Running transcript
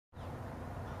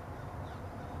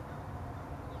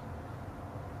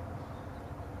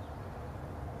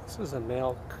This is a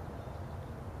male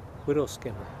Widow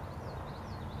Skimmer.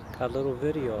 Got a little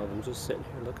video of him just sitting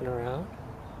here looking around.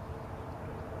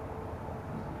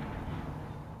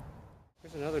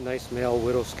 Here's another nice male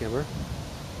Widow Skimmer.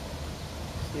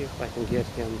 See if I can get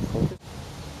him focused.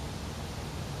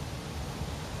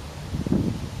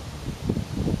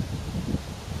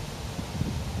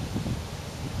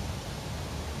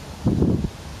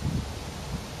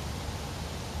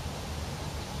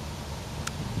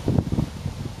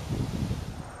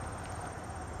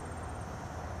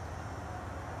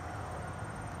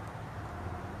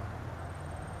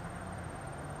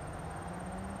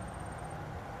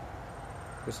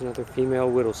 Here's another female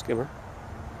Widow Skimmer.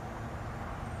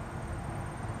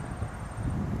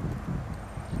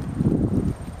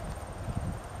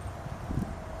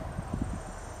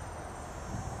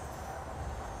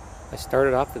 I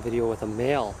started off the video with a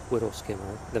male Widow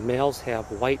Skimmer. The males have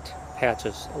white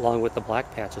patches along with the black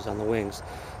patches on the wings.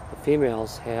 The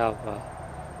females have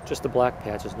just the black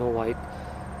patches, no white.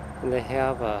 And they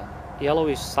have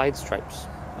yellowish side stripes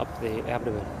up the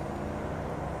abdomen.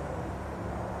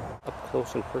 Up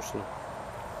close and personal.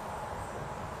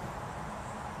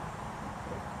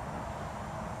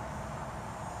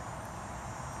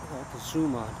 I have to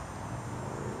zoom on.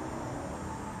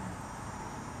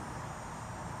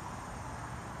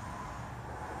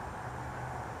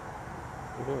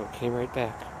 Oh, it came right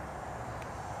back.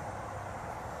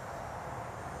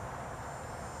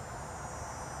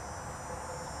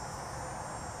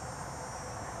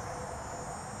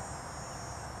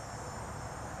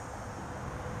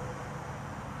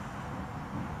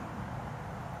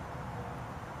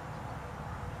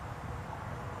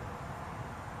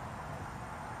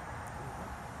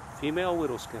 Female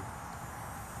Widow Skimmer.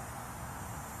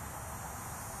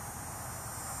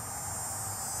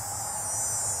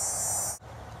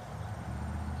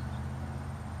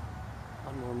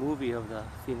 One more movie of the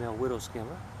female Widow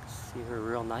Skimmer. See her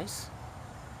real nice.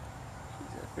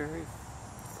 She's a very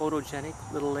photogenic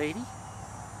little lady.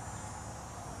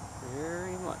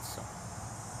 Very much so.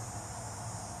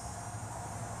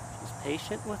 She's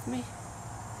patient with me.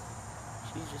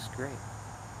 She's just great.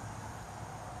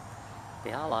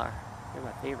 They all are. They're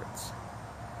my favorites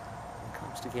when it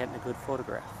comes to getting a good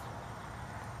photograph.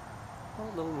 Oh,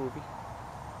 a little movie.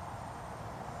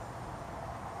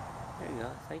 There you go.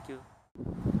 Thank you.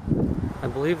 I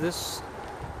believe this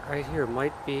right here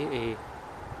might be a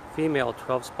female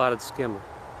 12-spotted skimmer.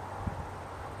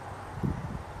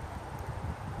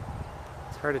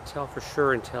 It's hard to tell for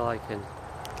sure until I can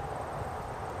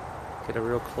get a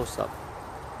real close-up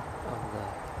of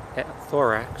the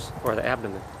thorax or the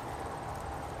abdomen.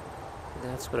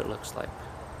 That's what it looks like.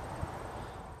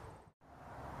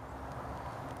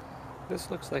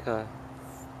 This looks like a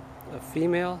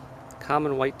female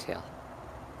common whitetail.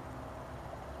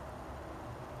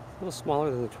 A little smaller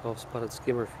than the 12-spotted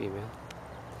skimmer female.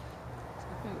 So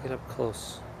I can get up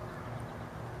close.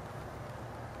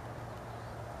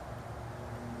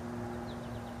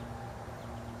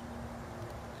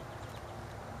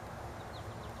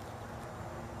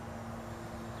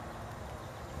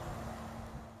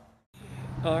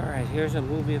 Alright, here's a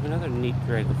movie of another neat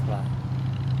dragonfly. I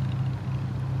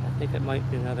think it might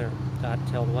be another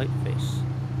dot-tailed whiteface.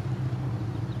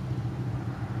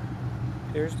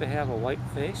 Appears to have a white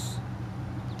face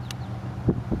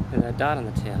and a dot on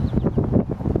the tail.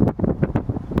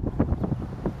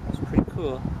 It's pretty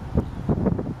cool.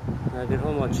 When I get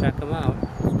home, I'll check them out.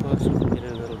 Let's see if we can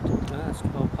get a little. That's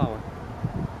 12 power.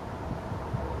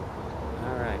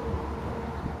 Alright.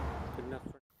 Good enough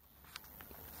for.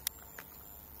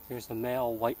 Here's the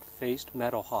male white-faced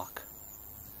Meadowhawk.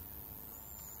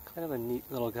 Kind of a neat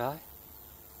little guy.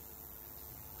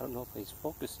 I don't know if he's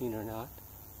focusing or not.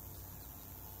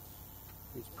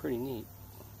 He's pretty neat.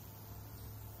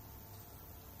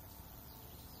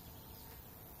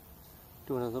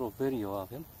 Doing a little video of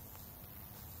him.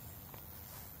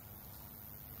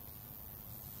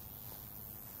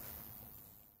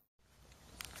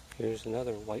 Here's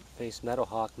another white-faced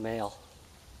Meadowhawk male.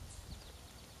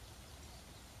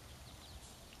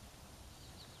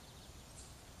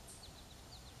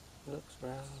 Looks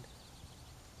around.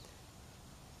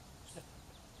 Check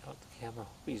out the camera.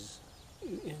 He's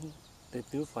in the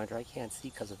viewfinder. I can't see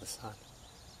because of the sun.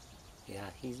 Yeah,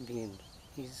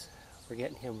 we're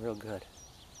getting him real good.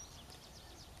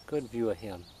 Good view of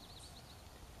him.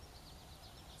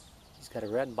 He's got a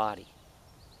red body.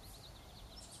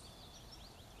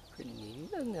 Pretty neat. He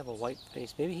doesn't have a white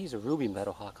face. Maybe he's a Ruby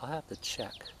Meadowhawk. I'll have to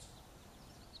check.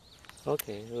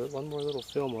 Okay, one more little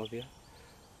film of you.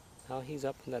 Now he's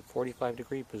up in that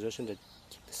 45-degree position to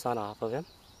keep the sun off of him.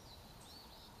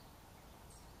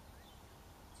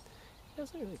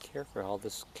 doesn't really care for all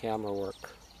this camera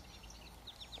work.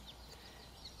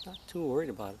 Not too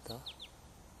worried about it though.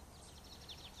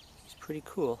 He's pretty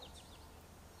cool.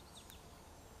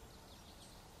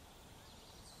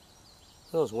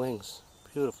 Those wings,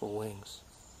 beautiful wings.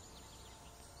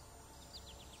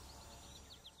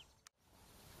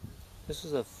 This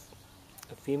is a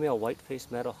female Whiteface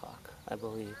Meadowhawk, I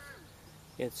believe.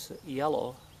 It's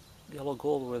yellow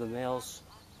gold where the males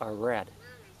are red.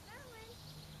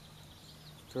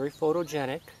 Very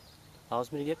photogenic,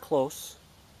 allows me to get close.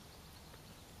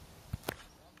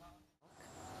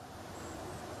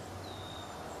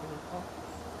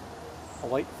 A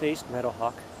white-faced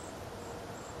meadowhawk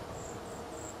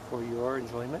for your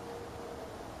enjoyment.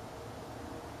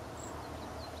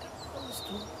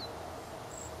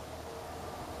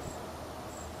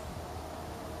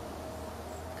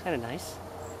 Kind of nice.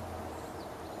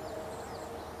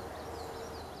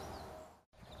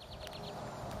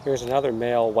 Here's another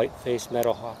male white-faced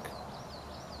meadowhawk. There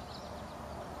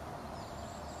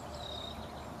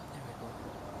we go.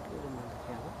 Get him on the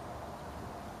camera.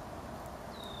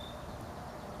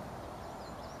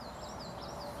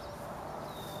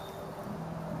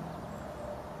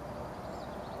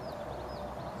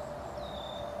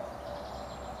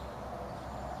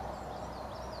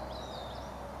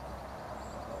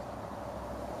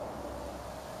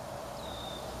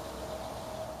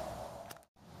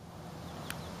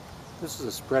 This is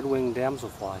a spread-winged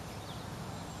damselfly. I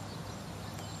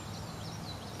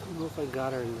don't know if I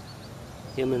got him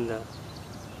in the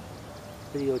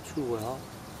video too well.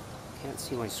 Can't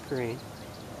see my screen.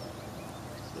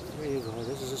 There you go.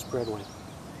 This is a spread-wing.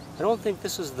 I don't think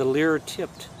this is the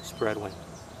leer-tipped spread-wing.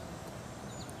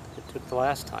 I took the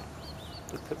last time.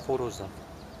 I took photos of.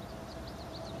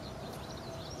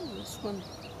 This one,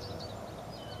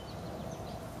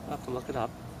 I'll have to look it up.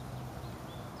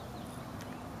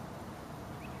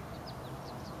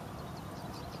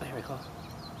 There we go.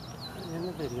 In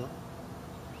the video.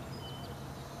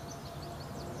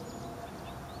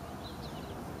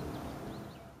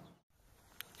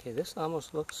 Okay, this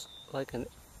almost looks like an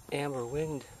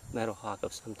amber-winged meadowhawk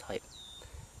of some type.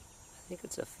 I think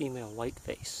it's a female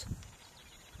whiteface.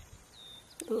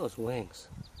 Look at those wings.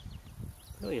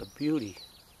 Really a beauty.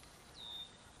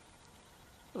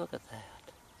 Look at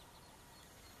that.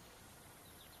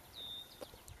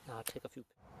 Now I'll take a few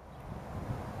pictures.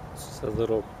 This is a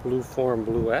little blue form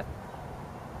bluette.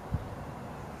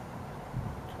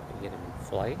 Try to get him in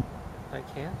flight if I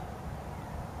can.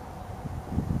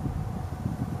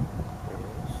 There he is.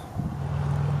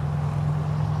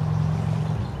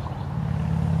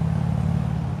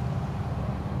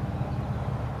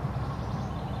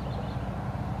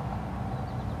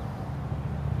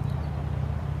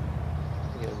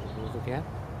 Get him to move again.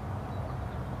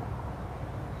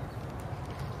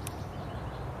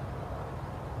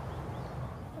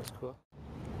 That's cool.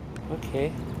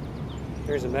 Okay,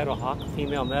 here's a meadowhawk,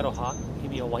 female meadowhawk,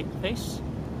 maybe a whiteface.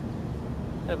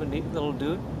 Have a neat little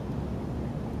dude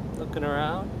looking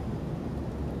around.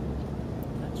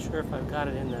 Not sure if I've got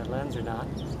it in the lens or not.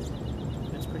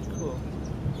 That's pretty cool.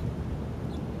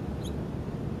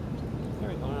 There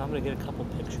we go. I'm going to get a couple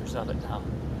pictures of it now.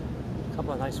 A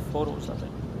couple of nice photos of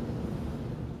it.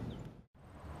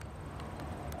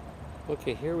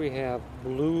 Okay, here we have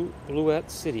Bluette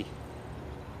City.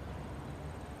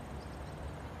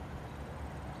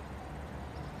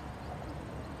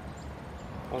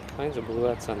 All kinds of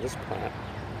bluettes on this plant.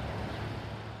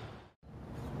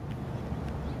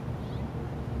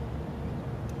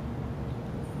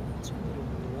 Some little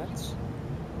bluettes.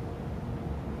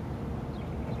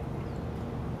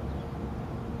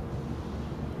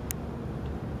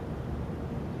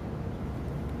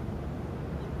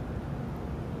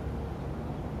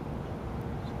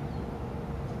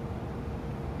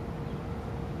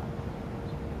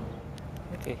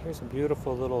 Okay, here's a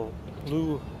beautiful little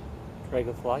blue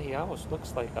dragonfly. He almost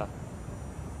looks like a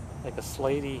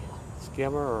slaty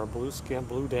skimmer or a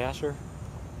blue dasher.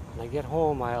 When I get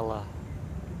home, I'll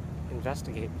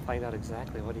investigate and find out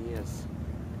exactly what he is.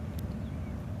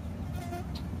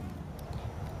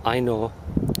 I know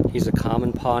he's a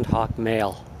common pondhawk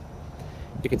male.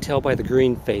 You can tell by the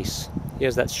green face. He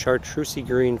has that chartreusey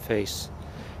green face.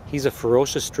 He's a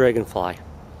ferocious dragonfly.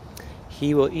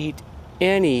 He will eat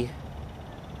any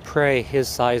prey his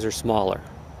size or smaller.